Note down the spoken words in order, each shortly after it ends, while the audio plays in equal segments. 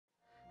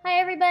Hi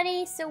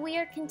everybody, so we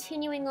are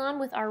continuing on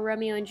with our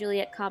Romeo and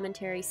Juliet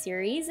commentary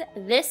series.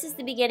 This is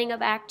the beginning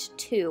of Act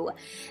 2.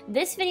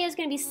 This video is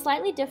going to be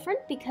slightly different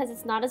because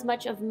it's not as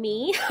much of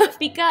me,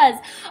 because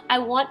I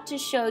want to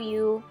show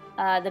you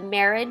the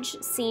marriage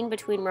scene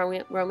between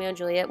Romeo and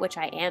Juliet, which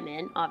I am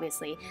in,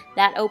 obviously.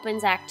 That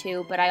opens Act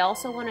 2, but I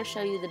also want to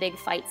show you the big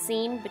fight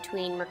scene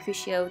between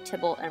Mercutio,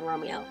 Tybalt, and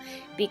Romeo,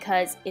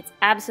 because it's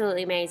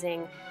absolutely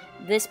amazing.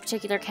 This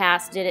particular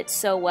cast did it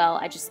so well,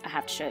 I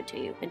have to show it to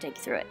you and take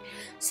you through it.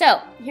 So,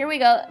 here we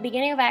go,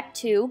 beginning of Act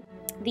 2.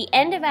 The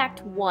end of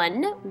Act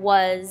 1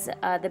 was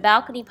the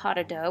balcony pas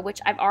de deux, which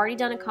I've already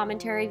done a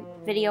commentary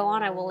video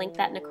on. I will link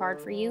that in a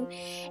card for you.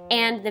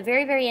 And the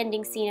very, very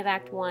ending scene of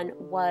Act 1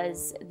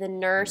 was the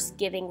nurse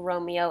giving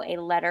Romeo a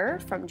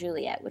letter from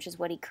Juliet, which is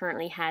what he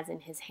currently has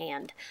in his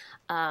hand,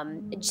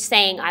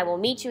 saying, "I will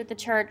meet you at the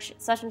church at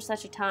such and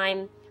such a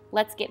time.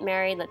 Let's get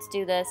married. Let's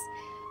do this."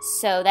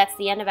 So that's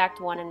the end of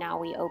Act 1, and now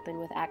we open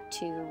with Act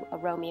 2,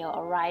 Romeo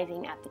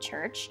arriving at the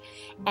church.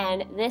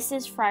 And this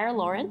is Friar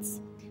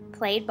Laurence,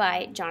 played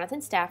by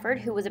Jonathan Stafford,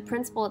 who was a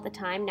principal at the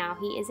time. Now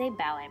he is a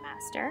ballet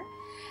master.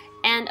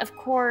 And of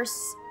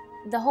course,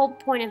 the whole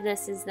point of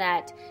this is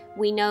that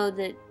we know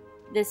that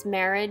this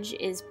marriage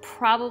is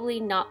probably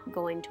not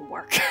going to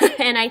work.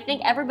 And I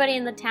think everybody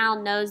in the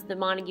town knows the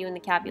Montague and the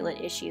Capulet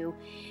issue.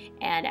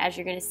 And as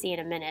you're going to see in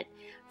a minute,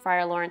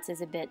 Friar Laurence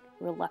is a bit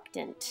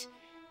reluctant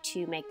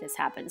to make this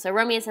happen. So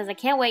Romeo says, "I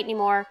can't wait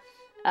anymore.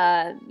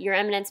 Your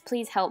Eminence,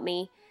 please help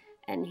me."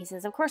 And he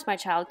says, "Of course, my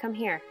child, come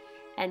here."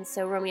 And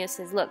so Romeo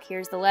says, "Look,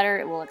 here's the letter.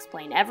 It will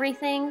explain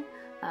everything.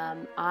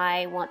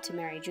 I want to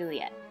marry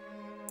Juliet."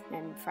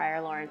 And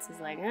Friar Laurence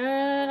is like,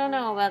 "I don't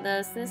know about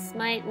this. This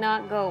might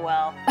not go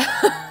well."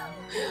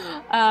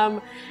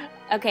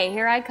 Okay,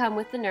 here I come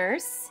with the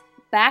nurse,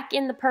 back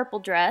in the purple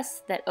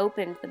dress that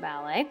opened the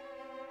ballet.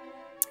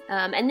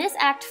 And this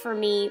act for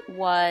me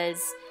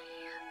was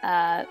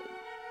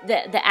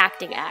the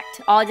acting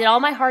act. I did all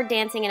my hard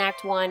dancing in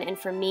Act 1, and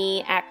for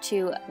me, Act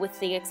 2, with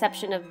the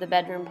exception of the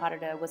bedroom pas de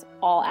deux, was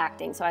all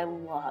acting, so I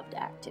loved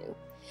Act 2.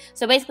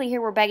 So basically here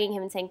we're begging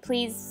him and saying,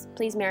 "Please,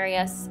 please marry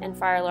us," and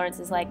Friar Laurence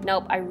is like,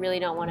 "Nope, I really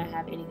don't want to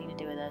have anything to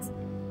do with this."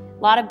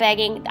 A lot of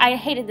begging. I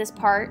hated this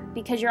part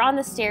because you're on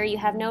the stair, you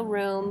have no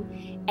room,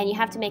 and you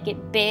have to make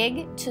it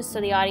big so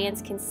the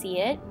audience can see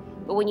it,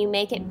 but when you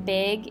make it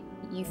big,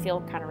 you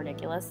feel kind of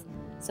ridiculous.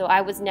 So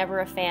I was never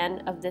a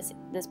fan of this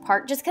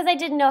part, just because I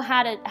didn't know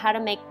how to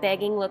make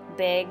begging look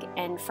big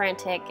and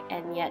frantic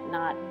and yet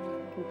not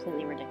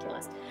completely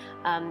ridiculous.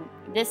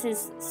 This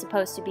is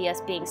supposed to be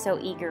us being so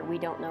eager we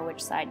don't know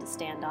which side to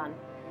stand on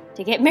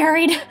to get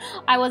married.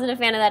 I wasn't a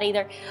fan of that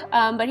either.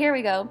 But here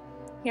we go.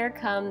 Here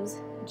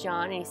comes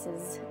John, and he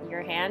says,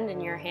 "Your hand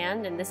and your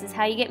hand," and this is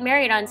how you get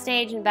married on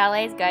stage in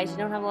ballets, guys. You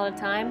don't have a lot of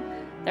time.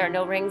 There are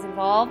no rings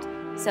involved,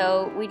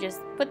 so we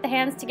just put the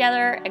hands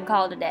together and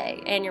call it a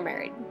day, and you're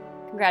married.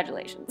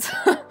 Congratulations.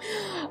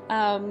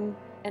 And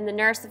the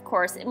nurse, of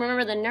course,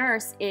 remember the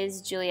nurse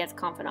is Juliet's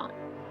confidant.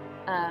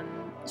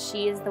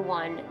 She is the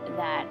one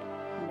that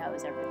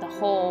knows the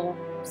whole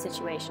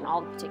situation,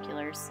 all the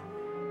particulars.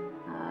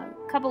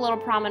 A couple little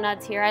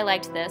promenades here. I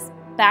liked this.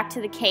 Back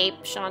to the cape.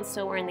 Sean's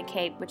still wearing the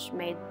cape, which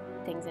made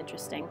things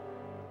interesting.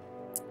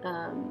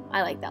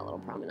 I like that little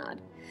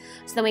promenade.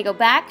 So then we go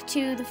back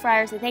to the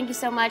friar, say, "Thank you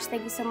so much,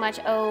 thank you so much.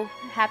 Oh,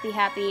 happy,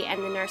 happy."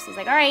 And the nurse is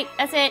like, "All right,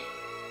 that's it.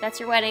 That's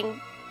your wedding.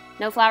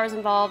 No flowers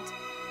involved,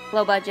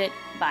 low budget,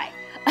 bye."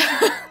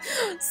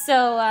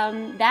 So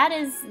that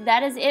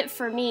is it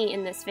for me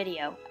in this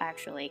video,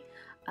 actually.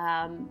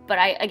 But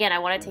I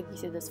want to take you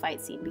through this fight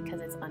scene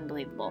because it's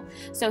unbelievable.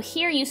 So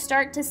here you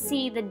start to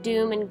see the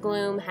doom and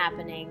gloom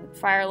happening.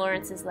 Friar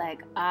Laurence is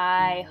like,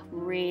 "I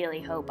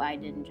really hope I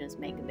didn't just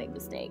make a big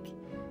mistake,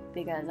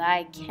 because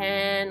I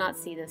cannot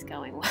see this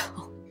going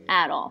well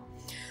at all."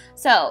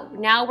 So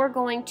now we're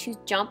going to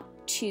jump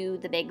to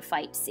the big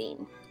fight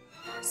scene.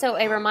 So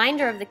a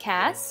reminder of the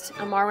cast: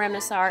 Amar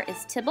Ramasar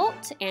is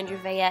Tybalt, Andrew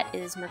Veyette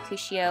is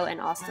Mercutio,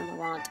 and Austin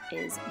Laurent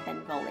is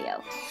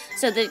Benvolio.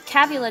 So the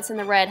Capulets in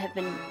the red have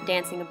been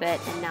dancing a bit,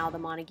 and now the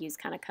Montagues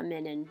kind of come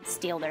in and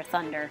steal their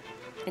thunder.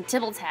 And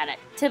Tybalt's had it.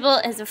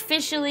 Tybalt is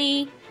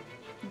officially,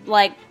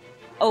 like,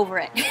 over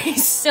it.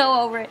 He's so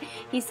over it.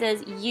 He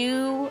says,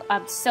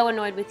 I'm so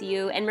annoyed with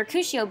you. And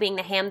Mercutio, being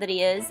the ham that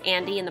he is,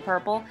 Andy in the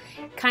purple,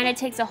 kind of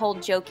takes a whole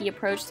jokey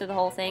approach to the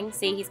whole thing.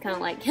 See, he's kind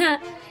of like,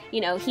 you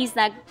know, he's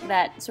that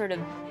sort of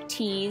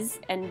tease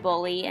and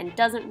bully and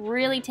doesn't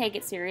really take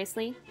it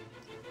seriously.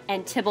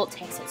 And Tybalt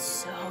takes it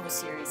so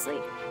seriously.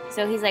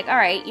 So he's like, "All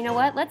right, you know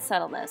what? Let's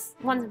settle this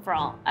once and for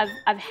all.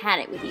 I've had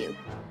it with you."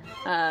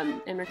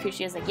 And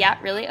Mercutio's like, "Yeah,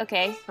 really?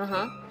 Okay,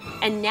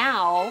 And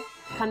now,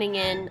 coming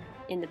in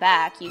the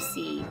back, you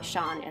see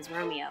Sean as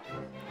Romeo.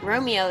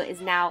 Romeo is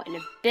now in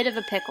a bit of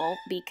a pickle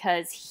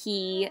because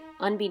he,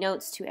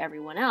 unbeknownst to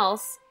everyone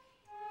else,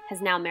 has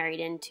now married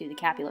into the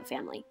Capulet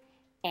family.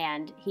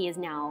 And he is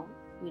now,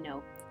 you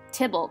know,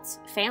 Tybalt's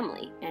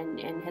family and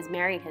has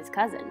married his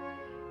cousin.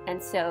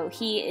 And so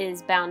he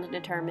is bound and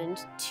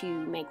determined to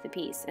make the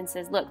peace and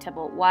says, "Look,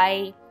 Tybalt,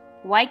 why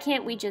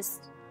can't we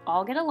just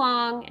all get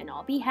along and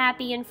all be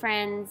happy and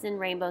friends and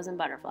rainbows and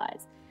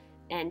butterflies.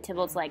 And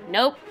Tybalt's like,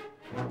 nope,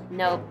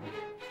 nope,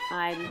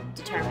 I'm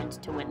determined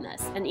to win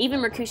this. And even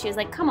Mercutio's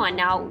like, come on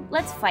now,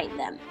 let's fight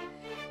them.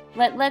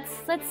 Let's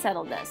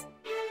settle this.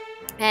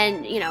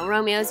 And, you know,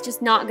 Romeo's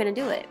just not going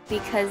to do it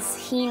because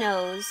he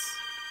knows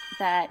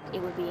that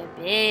it would be a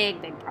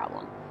big, big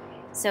problem.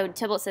 So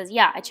Tybalt says,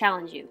 yeah, I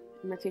challenge you.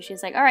 And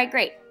Mercutio's like, all right,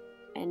 great.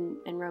 And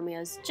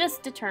Romeo's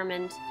just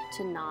determined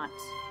to not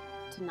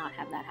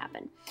have that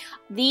happen.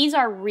 These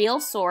are real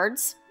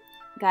swords,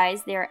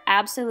 guys. They're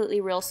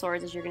absolutely real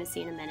swords, as you're going to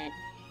see in a minute.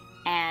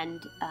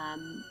 And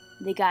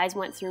the guys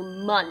went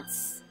through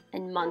months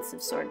and months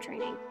of sword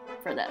training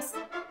for this.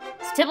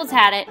 So Tybalt's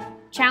had it,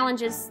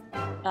 challenges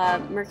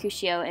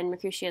Mercutio, and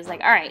Mercutio's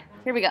like, all right,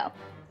 here we go.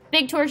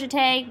 Big tour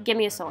jeté, give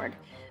me a sword.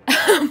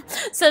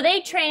 So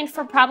they trained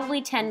for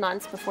probably 10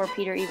 months before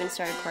Peter even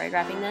started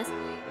choreographing this.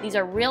 These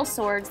are real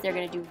swords. They're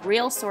going to do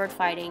real sword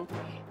fighting.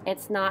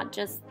 It's not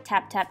just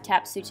tap, tap,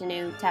 tap,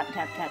 soutenu, tap,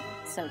 tap, tap,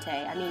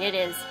 saute. I mean, it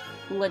is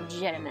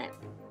legitimate.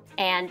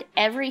 And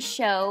every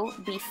show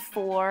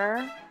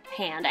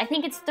beforehand, I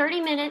think it's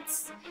 30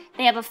 minutes,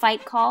 they have a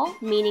fight call,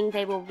 meaning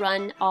they will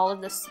run all of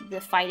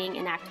the fighting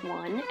in Act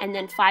 1, and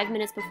then 5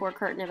 minutes before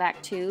curtain of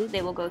Act 2,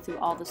 they will go through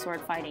all the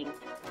sword fighting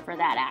for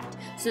that act.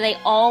 So they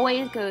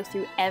always go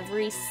through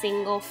every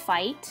single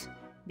fight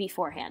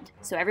beforehand.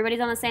 So everybody's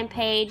on the same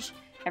page,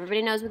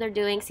 everybody knows what they're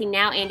doing. See,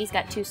 now Andy's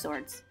got 2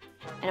 swords,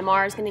 and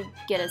Amar is going to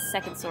get a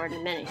second sword in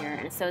a minute here,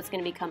 and so it's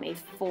going to become a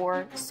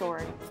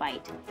 4-sword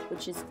fight,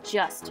 which is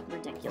just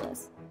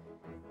ridiculous.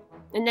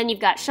 And then you've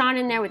got Sean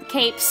in there with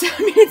capes. I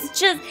mean, it's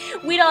just,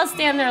 we'd all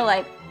stand there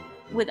like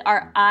with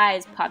our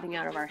eyes popping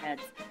out of our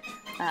heads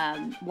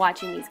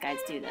watching these guys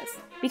do this.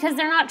 Because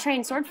they're not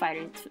trained sword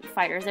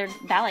fighters, they're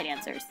ballet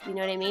dancers, you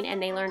know what I mean?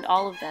 And they learned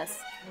all of this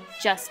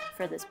just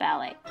for this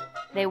ballet.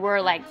 They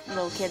were like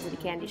little kids at a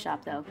candy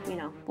shop though, you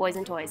know, boys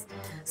and toys.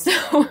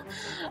 So,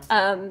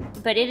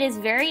 but it is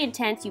very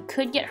intense. You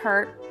could get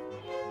hurt,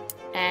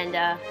 and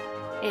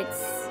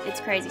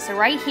it's crazy. So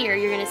right here,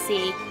 you're gonna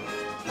see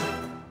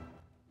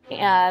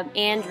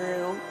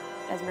Andrew,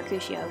 as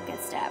Mercutio,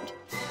 gets stabbed.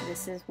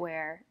 This is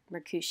where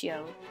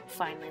Mercutio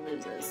finally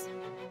loses,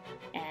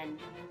 and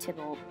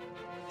Tybalt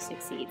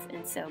succeeds.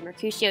 And so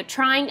Mercutio,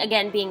 trying,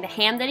 again, being the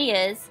ham that he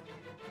is,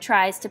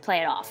 tries to play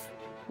it off.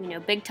 You know,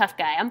 big tough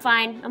guy, I'm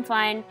fine, I'm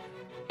fine.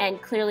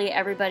 And clearly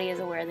everybody is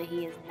aware that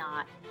he is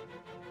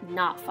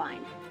not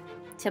fine,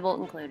 Tybalt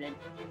included.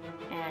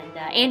 And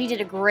Andy did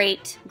a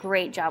great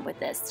job with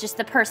this. Just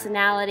the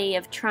personality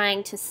of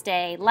trying to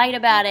stay light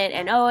about it,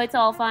 and oh, it's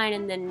all fine,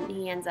 and then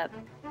he ends up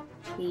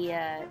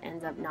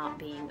not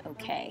being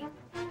okay.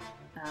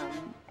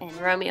 And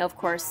Romeo, of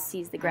course,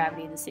 sees the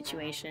gravity of the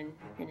situation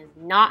and is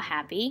not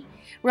happy.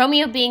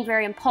 Romeo being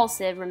very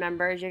impulsive,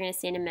 remember, as you're going to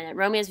see in a minute.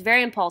 Romeo is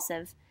very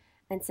impulsive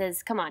and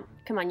says, come on,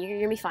 you're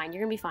going to be fine,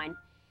 you're going to be fine.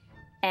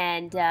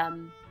 And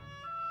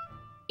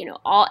you know,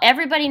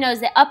 everybody knows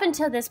that up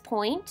until this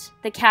point,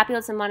 the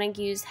Capulets and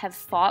Montagues have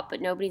fought,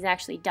 but nobody's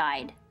actually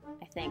died,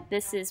 I think.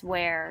 This is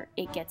where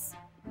it gets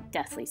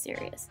deathly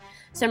serious.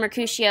 So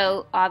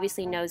Mercutio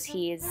obviously knows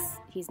he's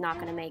not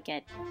going to make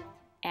it,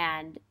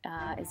 and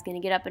is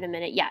going to get up in a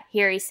minute. Yeah,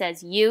 here he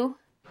says, you,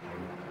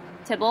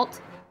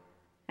 Tybalt,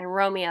 and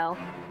Romeo,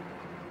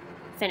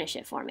 finish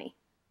it for me.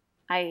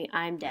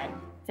 I'm dead.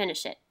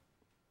 Finish it.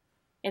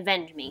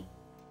 Avenge me.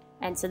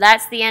 And so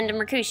that's the end of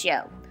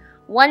Mercutio.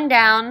 1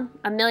 down,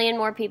 1 million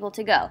more people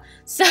to go.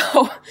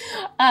 So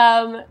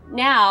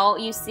now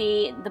you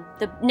see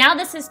now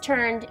this has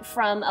turned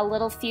from a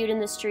little feud in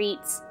the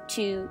streets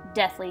to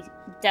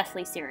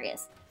deathly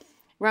serious.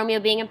 Romeo,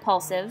 being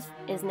impulsive,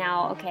 is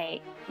now,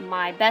 okay,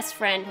 my best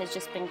friend has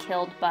just been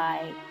killed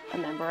by a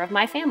member of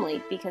my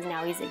family, because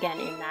now he's again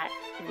in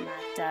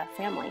that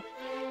family.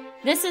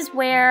 This is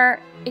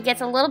where it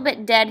gets a little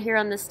bit dead here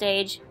on the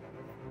stage.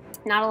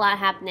 Not a lot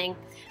happening.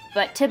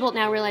 But Tybalt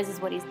now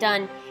realizes what he's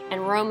done,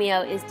 and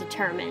Romeo is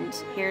determined.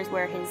 Here's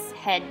where his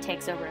head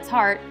takes over his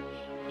heart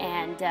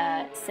and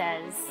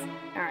says,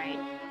 all right,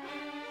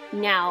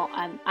 now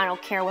I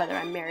don't care whether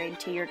I'm married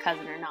to your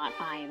cousin or not,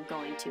 I am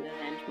going to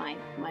avenge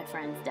my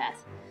friend's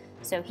death.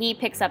 So he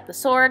picks up the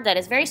sword that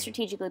is very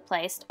strategically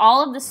placed.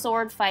 All of the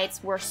sword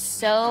fights were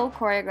so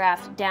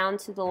choreographed down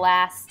to the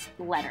last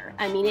letter.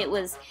 I mean,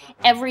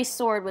 every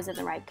sword was in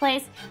the right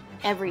place,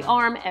 every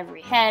arm,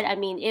 every head. I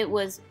mean, it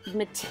was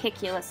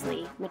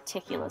meticulously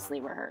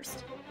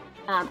rehearsed.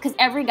 Because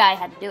every guy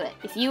had to do it.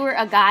 If you were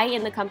a guy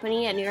in the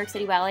company at New York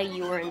City Ballet,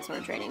 you were in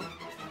sword training.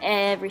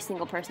 Every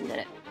single person did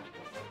it.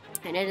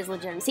 And it is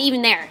legitimate. See,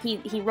 even there,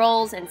 he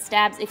rolls and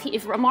stabs.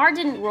 If Amar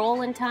didn't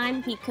roll in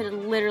time, he could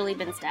have literally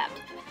been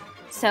stabbed.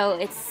 So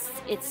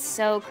it's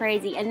so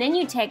crazy. And then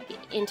you take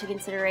into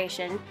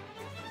consideration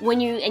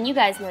and you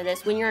guys know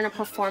this, when you're in a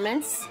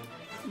performance,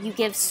 you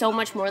give so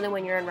much more than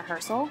when you're in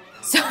rehearsal.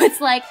 So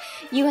it's like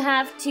you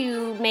have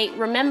to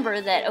remember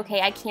that,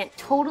 okay, I can't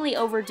totally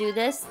overdo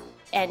this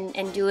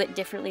and do it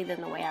differently than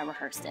the way I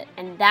rehearsed it.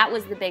 And that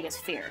was the biggest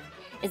fear,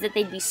 is that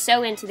they'd be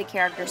so into the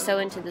character, so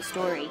into the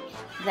story,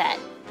 that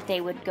they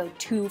would go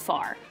too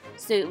far.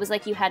 So it was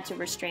like you had to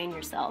restrain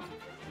yourself.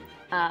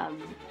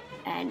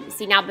 And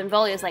see, now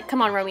Benvolio's like,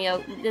 come on,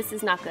 Romeo, this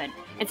is not good.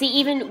 And see,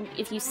 even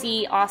if you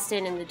see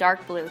Austin in the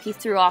dark blue, he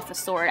threw off a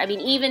sword. I mean,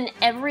 even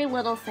every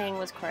little thing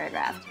was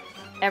choreographed.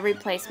 Every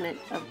placement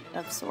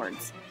of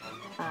swords.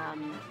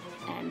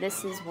 And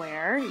this is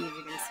where, you're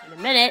going to see in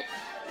a minute,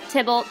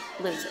 Tybalt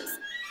loses.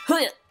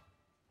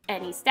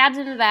 And he stabs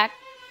him in the back.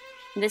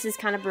 This is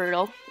kind of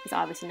brutal. It's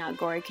obviously not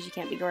gory because you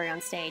can't be gory on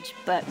stage.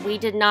 But we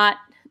did not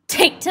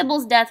take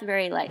Tybalt's death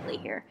very lightly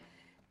here.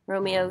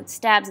 Romeo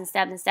stabs and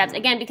stabs and stabs.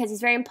 Again, because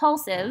he's very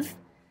impulsive.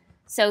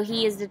 So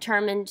he is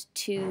determined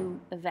to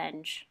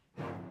avenge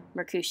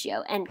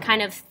Mercutio. And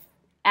kind of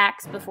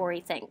acts before he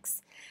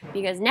thinks.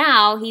 Because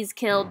now he's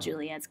killed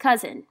Juliet's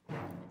cousin.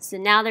 So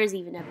now there's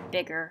even a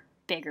bigger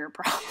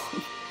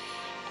problem.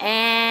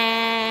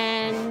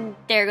 And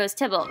there goes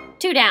Tybalt.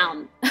 2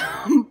 down.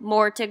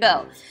 More to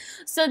go.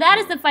 So that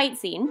is the fight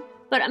scene.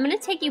 But I'm going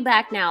to take you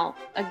back now,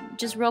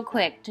 just real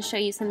quick, to show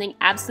you something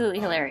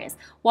absolutely hilarious.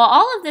 While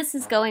all of this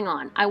is going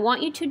on, I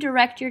want you to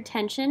direct your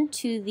attention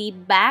to the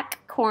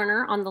back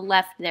corner on the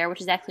left there,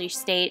 which is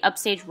actually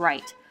upstage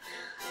right.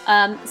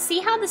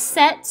 See how the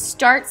set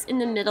starts in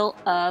the middle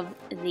of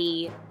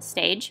the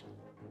stage?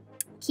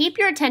 Keep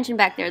your attention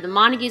back there. The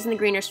Montagues and the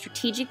Green are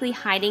strategically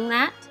hiding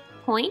that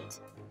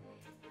point.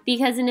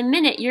 Because in a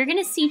minute, you're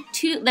going to see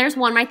there's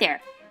one right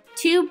there.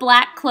 2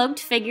 black cloaked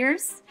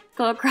figures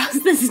go across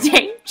the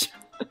stage.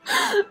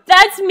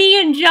 That's me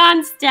and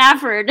Jonathan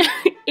Stafford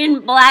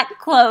in black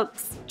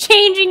cloaks,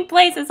 changing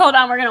places. Hold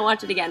on, we're going to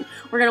watch it again.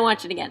 We're going to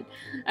watch it again.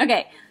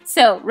 Okay,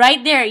 so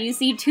right there, you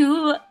see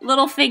 2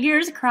 little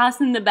figures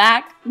crossing the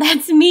back.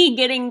 That's me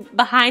getting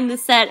behind the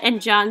set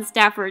and Jonathan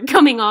Stafford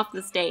coming off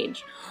the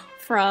stage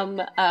from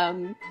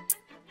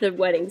the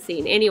wedding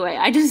scene. Anyway,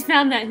 I just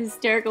found that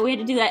hysterical. We had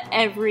to do that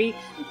every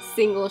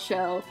single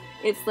show.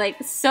 It's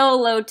like so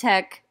low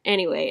tech.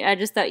 Anyway, I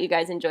just thought you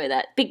guys enjoy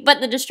that.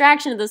 But the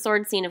distraction of the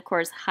sword scene, of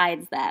course,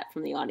 hides that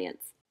from the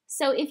audience.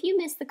 So if you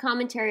missed the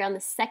commentary on the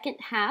second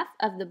half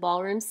of the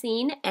ballroom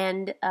scene,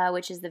 and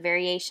which is the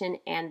variation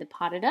and the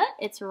pas de deux,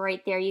 it's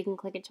right there. You can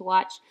click it to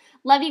watch.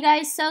 Love you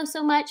guys so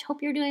much.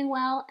 Hope you're doing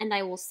well, and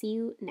I will see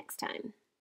you next time.